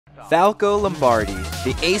Falco Lombardi,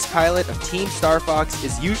 the ace pilot of Team Starfox,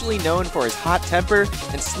 is usually known for his hot temper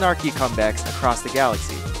and snarky comebacks across the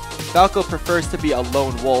galaxy. Falco prefers to be a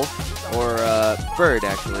lone wolf, or bird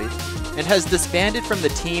actually, and has disbanded from the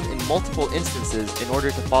team in multiple instances in order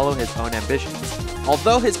to follow his own ambitions.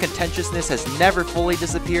 Although his contentiousness has never fully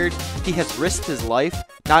disappeared, he has risked his life,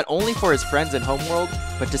 not only for his friends and homeworld,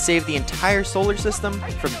 but to save the entire solar system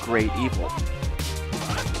from great evil.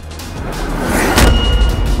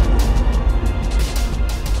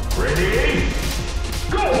 Ready?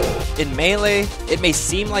 Go! In Melee, it may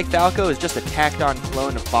seem like Falco is just a tacked-on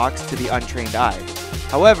clone of Fox to the untrained eye.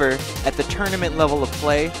 However, at the tournament level of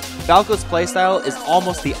play, Falco's playstyle is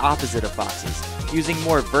almost the opposite of Fox's, using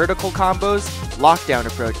more vertical combos, lockdown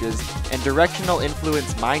approaches, and directional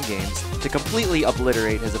influence mind games to completely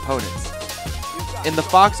obliterate his opponents. In the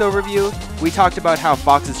Fox overview, we talked about how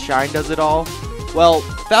Fox's Shine does it all. Well,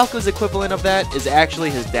 Falco's equivalent of that is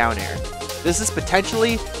actually his down air. This is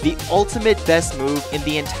potentially the ultimate best move in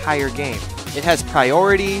the entire game. It has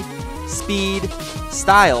priority, speed,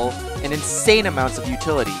 style, and insane amounts of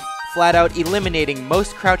utility, flat out eliminating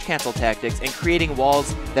most crouch cancel tactics and creating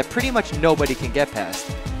walls that pretty much nobody can get past.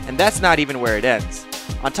 And that's not even where it ends.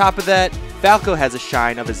 On top of that, Falco has a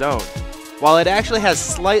shine of his own. While it actually has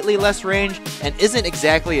slightly less range and isn't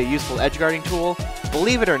exactly a useful edgeguarding tool,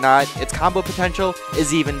 believe it or not, its combo potential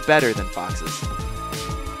is even better than Fox's.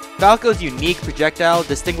 Falco's unique projectile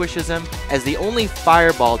distinguishes him as the only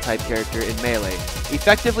fireball type character in Melee,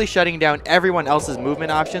 effectively shutting down everyone else's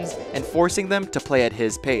movement options and forcing them to play at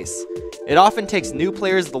his pace. It often takes new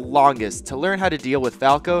players the longest to learn how to deal with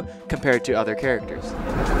Falco compared to other characters.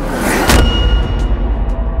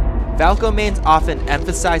 Falco mains often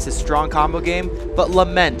emphasize his strong combo game, but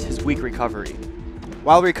lament his weak recovery.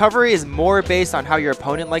 While recovery is more based on how your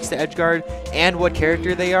opponent likes to edgeguard and what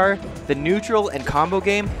character they are, the neutral and combo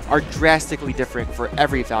game are drastically different for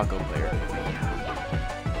every Falco player.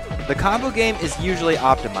 The combo game is usually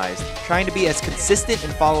optimized, trying to be as consistent in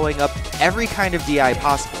following up every kind of DI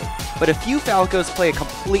possible, but a few Falcos play a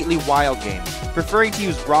completely wild game, preferring to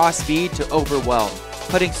use raw speed to overwhelm,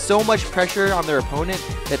 putting so much pressure on their opponent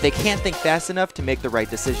that they can't think fast enough to make the right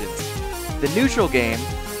decisions. The neutral game,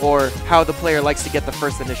 or how the player likes to get the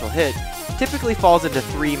first initial hit, typically falls into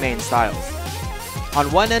three main styles. On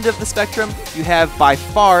one end of the spectrum, you have by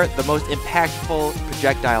far the most impactful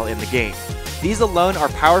projectile in the game. These alone are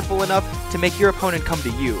powerful enough to make your opponent come to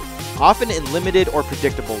you, often in limited or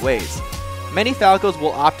predictable ways. Many Falcos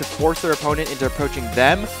will opt to force their opponent into approaching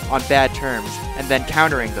them on bad terms and then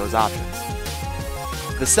countering those options.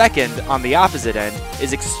 The second, on the opposite end,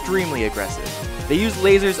 is extremely aggressive. They use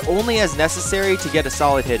lasers only as necessary to get a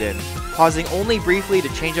solid hit in, pausing only briefly to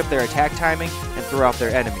change up their attack timing and throw off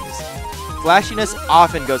their enemies. Flashiness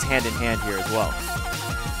often goes hand in hand here as well.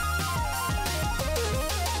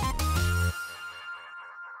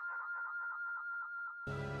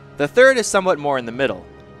 The third is somewhat more in the middle.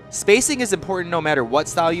 Spacing is important no matter what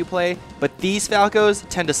style you play, but these Falcos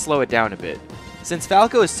tend to slow it down a bit. Since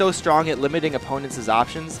Falco is so strong at limiting opponents'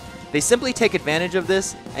 options, they simply take advantage of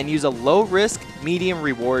this and use a low-risk,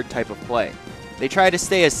 medium-reward type of play. They try to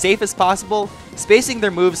stay as safe as possible, spacing their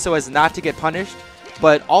moves so as not to get punished,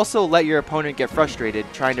 but also let your opponent get frustrated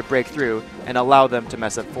trying to break through and allow them to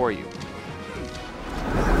mess up for you.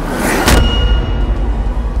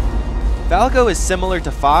 Falco is similar to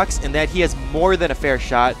Fox in that he has more than a fair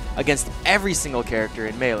shot against every single character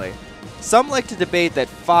in Melee. Some like to debate that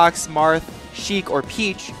Fox, Marth, Sheik, or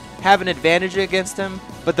Peach have an advantage against him,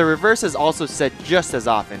 but the reverse is also said just as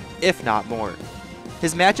often, if not more.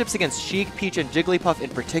 His matchups against Sheik, Peach, and Jigglypuff in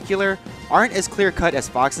particular aren't as clear-cut as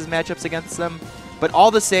Fox's matchups against them, but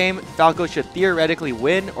all the same, Falco should theoretically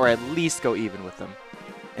win or at least go even with them.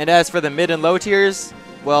 And as for the mid and low tiers,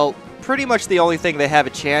 well, pretty much the only thing they have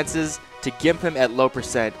a chance is to gimp him at low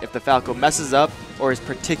percent if the Falco messes up or is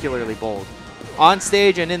particularly bold. On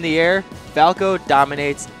stage and in the air, Falco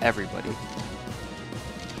dominates everybody.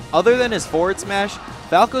 Other than his forward smash,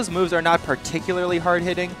 Falco's moves are not particularly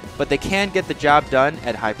hard-hitting, but they can get the job done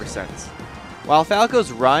at high percents. While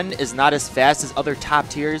Falco's run is not as fast as other top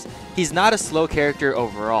tiers, he's not a slow character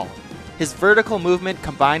overall. His vertical movement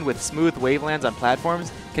combined with smooth wavelands on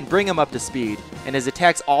platforms can bring him up to speed, and his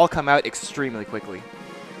attacks all come out extremely quickly.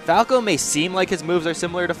 Falco may seem like his moves are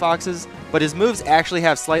similar to Fox's, but his moves actually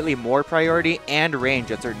have slightly more priority and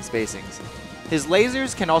range at certain spacings. His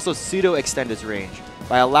lasers can also pseudo-extend his range,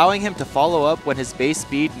 by allowing him to follow up when his base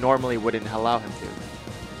speed normally wouldn't allow him to.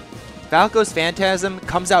 Falco's Phantasm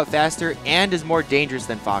comes out faster and is more dangerous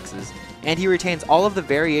than Fox's, and he retains all of the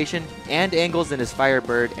variation and angles in his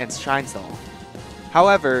Firebird and Shine Stall.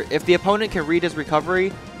 However, if the opponent can read his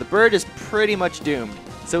recovery, the bird is pretty much doomed,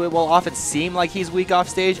 so it will often seem like he's weak off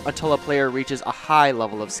stage until a player reaches a high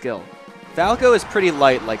level of skill. Falco is pretty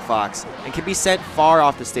light like Fox, and can be sent far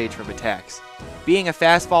off the stage from attacks. Being a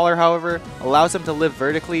fast faller, however, allows him to live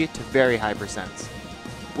vertically to very high percents.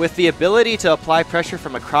 With the ability to apply pressure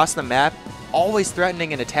from across the map, always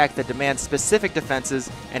threatening an attack that demands specific defenses,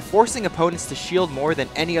 and forcing opponents to shield more than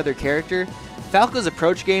any other character, Falco's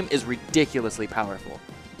approach game is ridiculously powerful.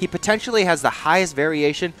 He potentially has the highest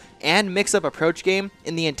variation and mix-up approach game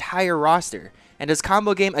in the entire roster, and his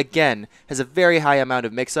combo game again has a very high amount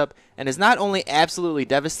of mix-up and is not only absolutely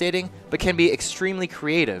devastating, but can be extremely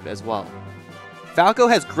creative as well. Falco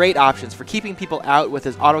has great options for keeping people out with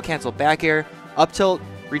his auto-cancel back air, up tilt,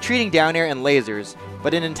 retreating down air, and lasers,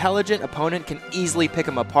 but an intelligent opponent can easily pick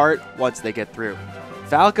him apart once they get through.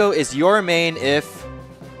 Falco is your main if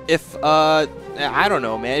I don't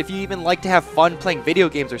know, man, if you even like to have fun playing video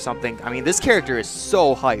games or something. I mean, this character is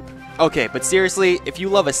so hype. Okay, but seriously, if you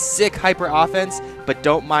love a sick hyper offense, but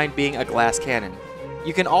don't mind being a glass cannon.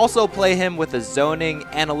 You can also play him with a zoning,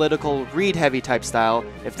 analytical, read-heavy type style,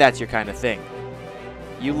 if that's your kind of thing.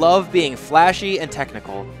 You love being flashy and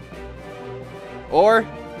technical. Or,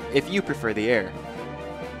 if you prefer the air.